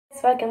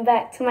welcome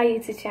back to my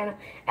YouTube channel.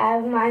 I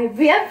have my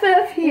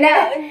BFF here.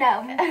 No.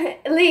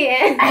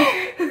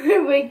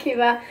 Leanne. Wig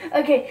came out.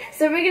 Okay,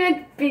 so we're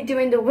gonna be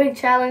doing the wig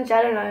challenge.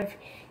 I don't know if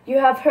you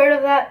have heard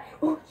of that.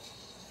 Oh.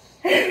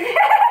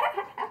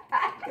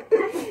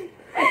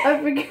 I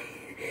forget.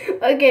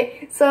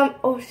 Okay, so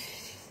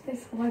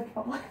it's my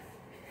fault.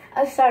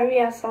 I'm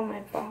sorry, I saw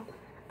my fault.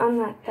 I'm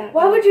not that.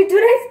 Why would you do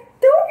that?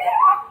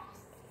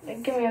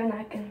 Give me a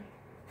napkin.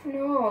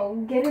 No,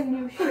 get a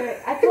new shirt.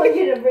 I told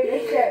you to bring a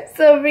shirt.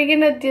 So we're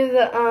gonna do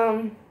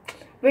the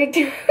wig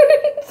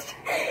challenge.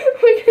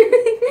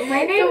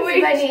 My name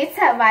is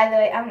Benita, by the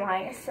way. I'm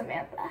lying, it's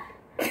Samantha.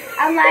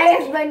 I'm lying,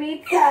 it's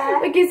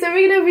Benita. Okay, so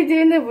we're gonna be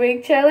doing the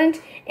wig challenge,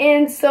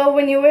 and so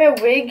when you wear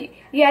a wig,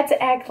 you have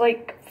to act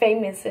like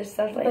famous or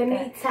stuff like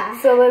Benita. that.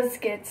 So let's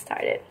get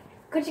started.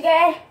 Gucci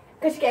gang,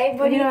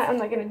 Benita. You know what? I'm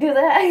not gonna do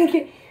that.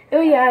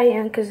 Oh yeah, I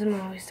am, cause I'm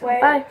always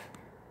doing. Bye.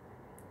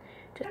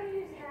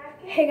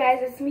 Hey guys,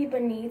 it's me,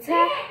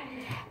 Benita.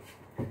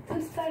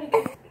 I'm starting.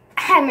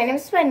 Hi, my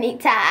name's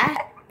Benita.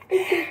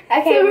 Okay,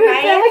 So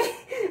my name's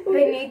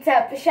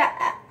Benita. Shut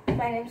up.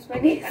 My name's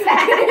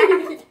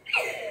Benita.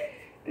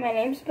 My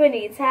name's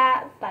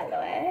Benita, by the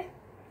way.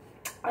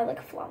 I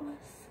look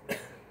flawless.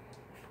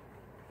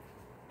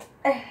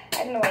 I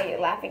don't know why you're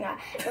laughing at.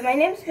 But my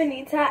name's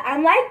Benita.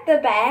 I'm like the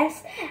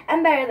best.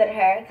 I'm better than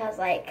her because,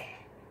 like,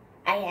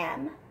 I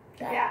am.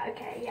 So. Yeah,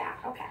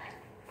 okay.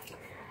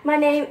 My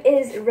name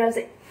is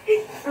Rosie.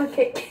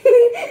 Okay.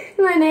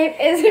 My name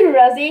is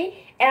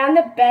Rosie, and I'm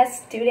the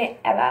best student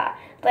ever.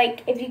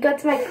 Like, if you go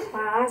to my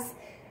class,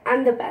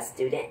 I'm the best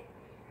student.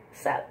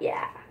 So,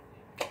 yeah.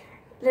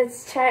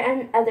 Let's try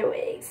on other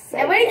wigs. So,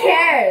 Nobody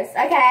cares,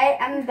 okay?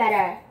 I'm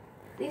better.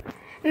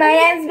 My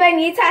name's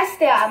Benita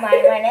still. My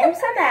name's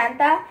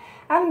Samantha.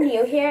 I'm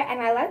new here, and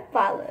I like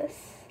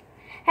flawless.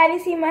 Have you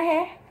seen my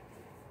hair?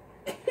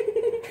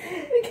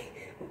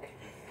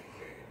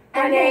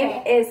 My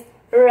name is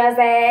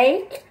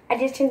Rosie. I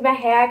just changed my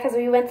hair because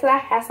we went to the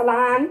hair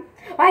salon.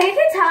 Why did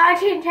you tell her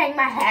to change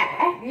my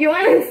hair? You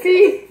want to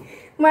see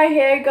my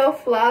hair go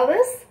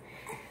flawless?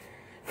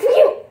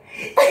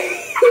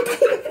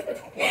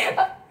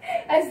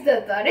 I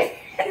still thought it.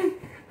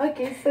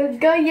 Okay, so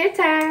go your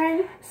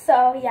turn.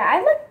 So, yeah,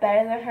 I look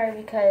better than her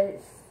because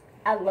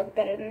I look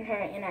better than her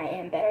and I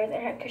am better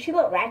than her because she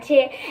look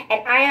ratchet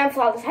and I am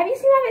flawless. Have you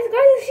seen my face,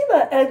 guys? She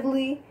look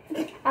ugly.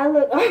 I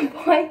look on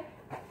point.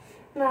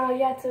 No,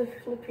 you have to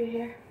flip your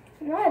hair.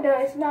 No, I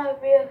don't. It's my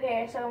real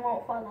hair, so it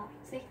won't fall off.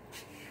 See?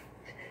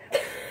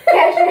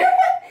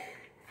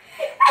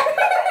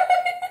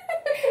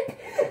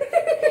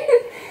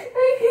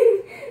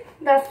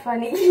 That's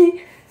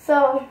funny.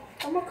 So,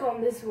 I'm gonna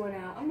comb this one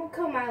out. I'm gonna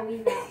comb my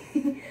weave out.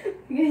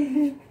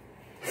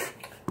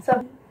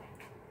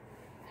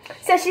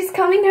 So she's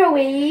combing her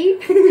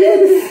weave.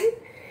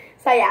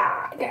 So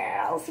yeah,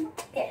 girls,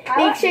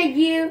 make sure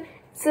you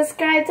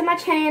subscribe to my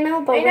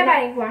channel. But ain't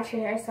nobody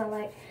watching her, so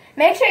like,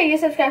 make sure you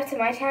subscribe to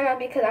my channel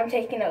because I'm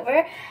taking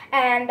over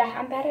and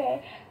I'm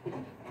better.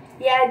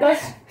 Yeah, go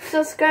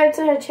subscribe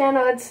to her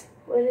channel. It's,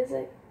 what is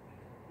it?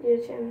 Your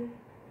channel.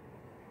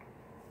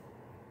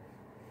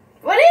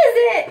 What is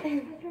it?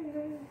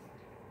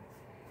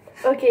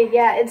 Okay,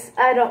 yeah, it's,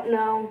 I don't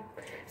know.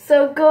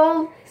 So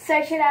go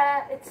search it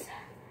up. It's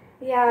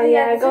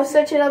go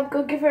search it up.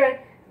 Go get her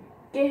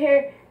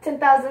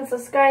 10,000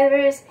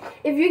 subscribers.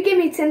 If you give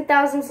me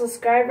 10,000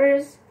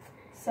 subscribers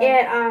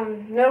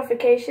and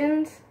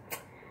notifications,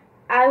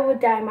 I will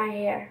dye my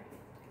hair.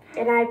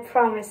 And I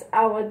promise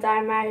I will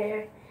dye my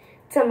hair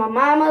till my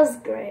mama's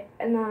gray.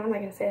 No, I'm not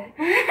gonna say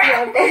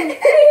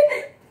that.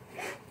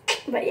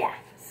 But yeah,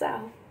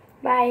 so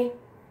bye.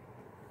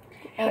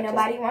 Ain't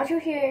nobody want you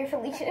here,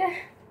 Felicia.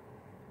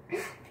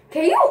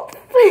 Can you?